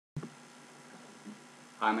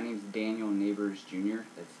Hi, my name is Daniel Nabors Jr.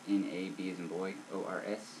 That's N-A-B as in boy,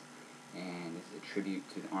 O-R-S. And this is a tribute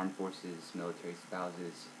to the armed forces, military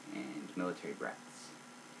spouses, and military brats.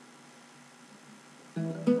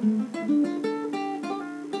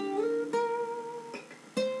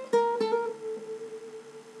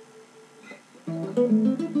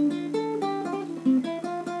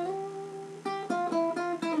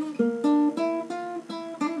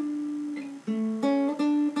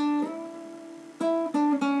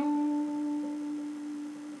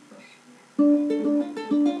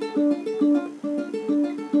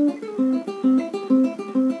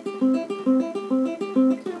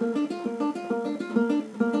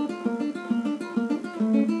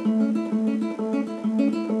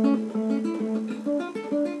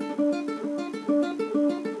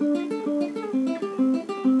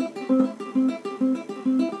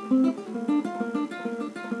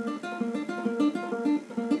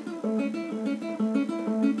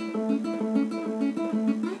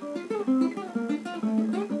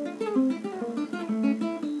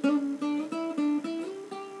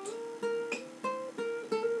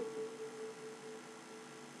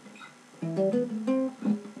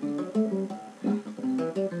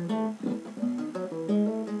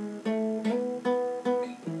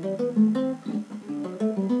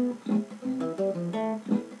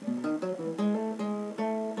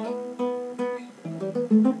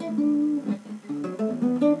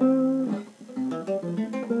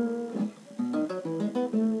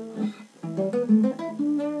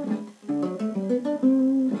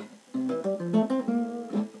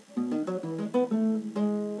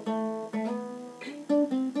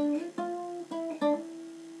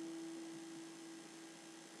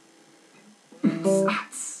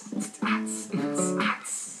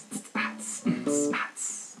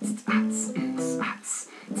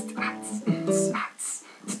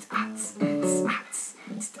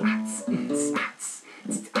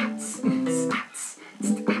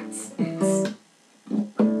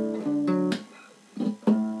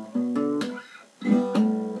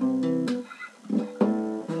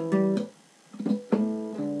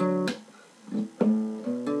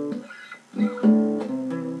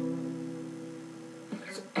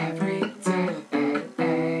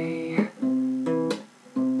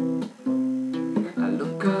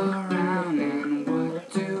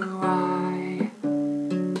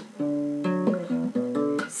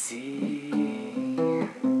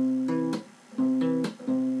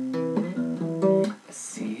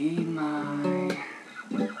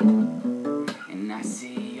 I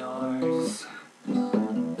see yours,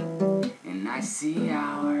 and I see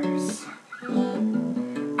ours,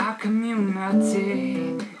 our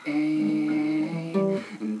community,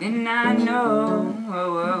 and then I know,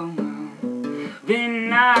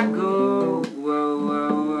 then I go,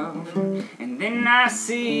 and then I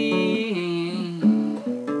see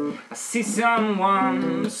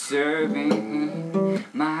someone serving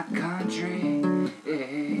my country,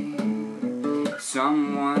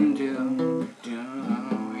 someone doing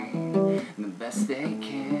the best they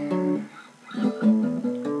can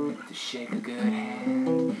to shake a good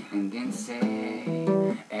hand and then say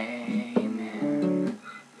amen.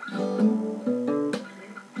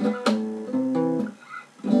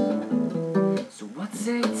 So what's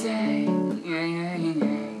it take?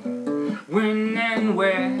 When and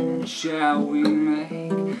where shall we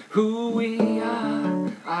make who we are,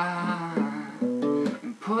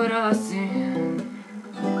 and put us in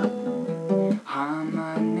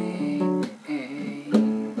harmony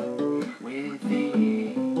with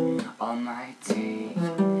the almighty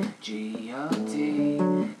G-O-D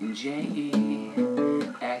and J-E-S-U-S,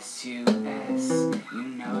 you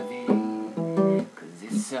know the, 'cause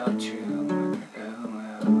it's so true.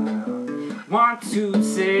 Want to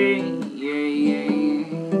say,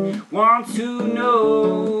 want to know,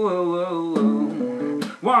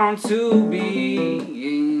 want to be,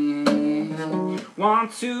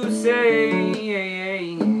 want to say,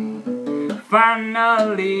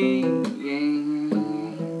 finally,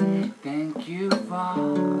 thank you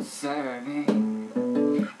for serving.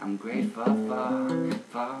 I'm grateful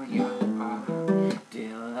for your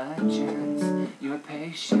diligence, your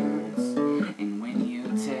patience, and when you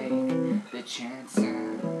take the chance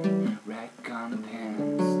and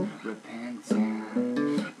recompense, repent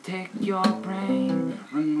and take your brain,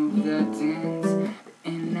 remove the dents the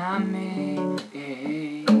enemy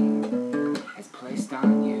has placed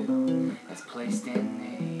on you, has placed in me.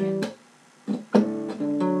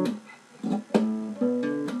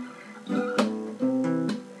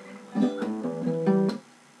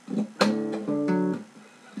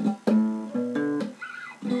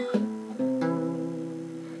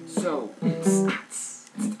 So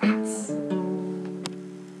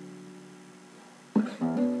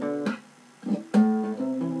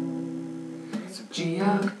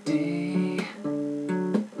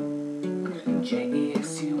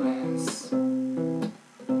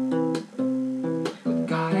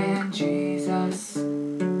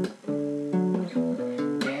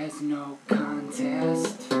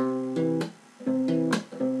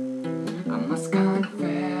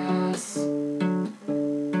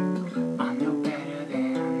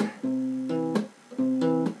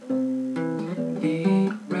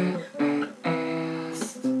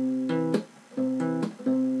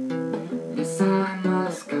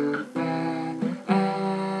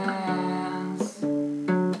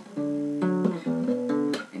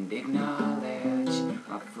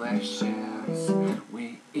precious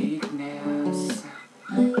weakness.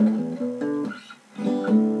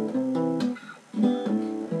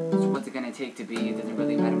 So what's it gonna take to be? It doesn't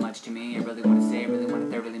really matter much to me. I really wanna say, I really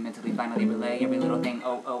wanna thoroughly, mentally, finally relay every little thing,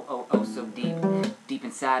 oh, so deep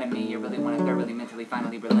inside of me. I really wanna thoroughly, mentally,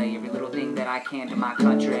 finally relay every little thing that I can to my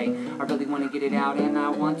country. I really wanna get it out and I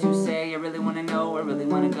want to say, I really wanna know, I really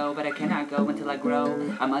wanna go, but I cannot go until I grow.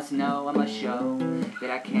 I must know, I must show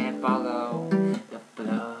that I can't follow the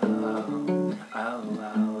flow.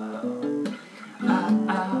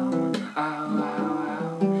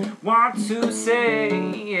 Want to say,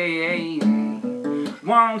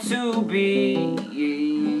 want to be,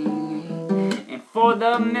 and for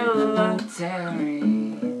the military,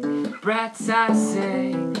 brats I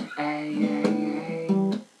say,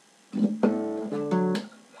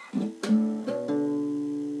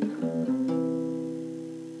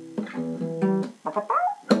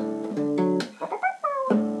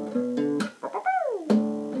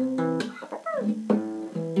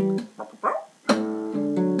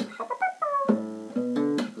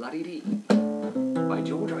 La-dee-dee. By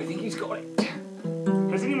George, I think he's got it.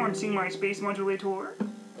 Has anyone seen my space modulator?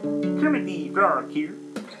 Kermit the Frog here.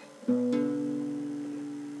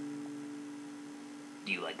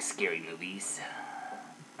 Do you like scary movies?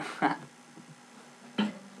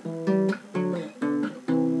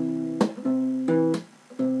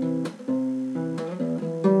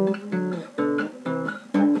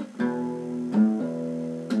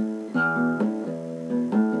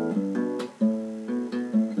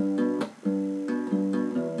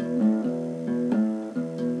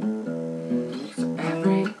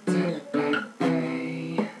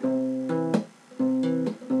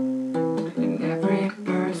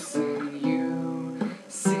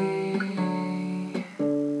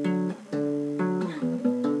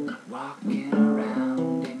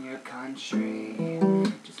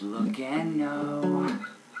 Just look and know.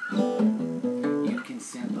 You can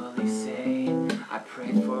simply say, I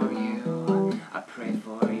pray for you, I pray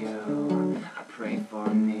for you, I pray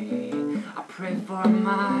for me, I pray for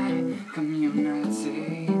my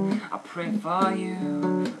community, I pray for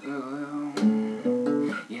you.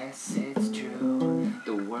 Yes, it's true,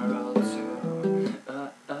 the world too.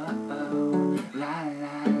 La la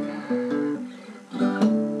la.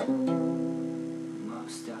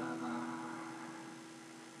 Most of all.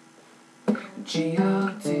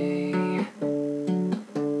 G-O-D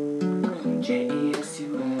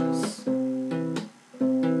J-E-S-U-S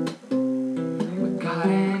with God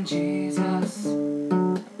and Jesus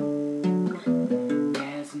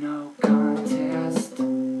there's no contest.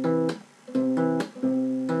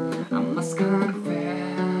 I must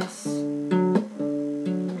confess I'm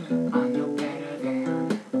no better than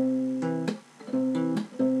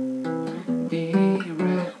the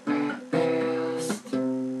rest.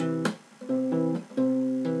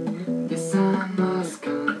 This I must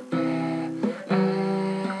confess,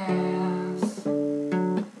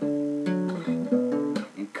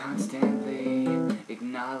 and constantly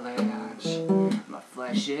acknowledge my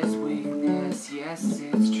flesh is weakness. Yes,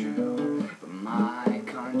 it's true, but my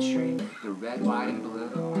country, the red, white, and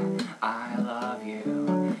blue, I love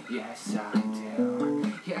you. Yes, I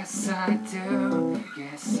do. Yes, I do.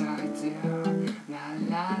 Yes, I do. La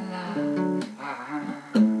la la.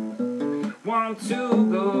 Want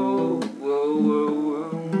to go,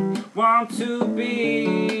 want to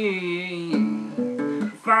be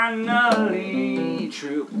finally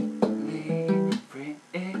true.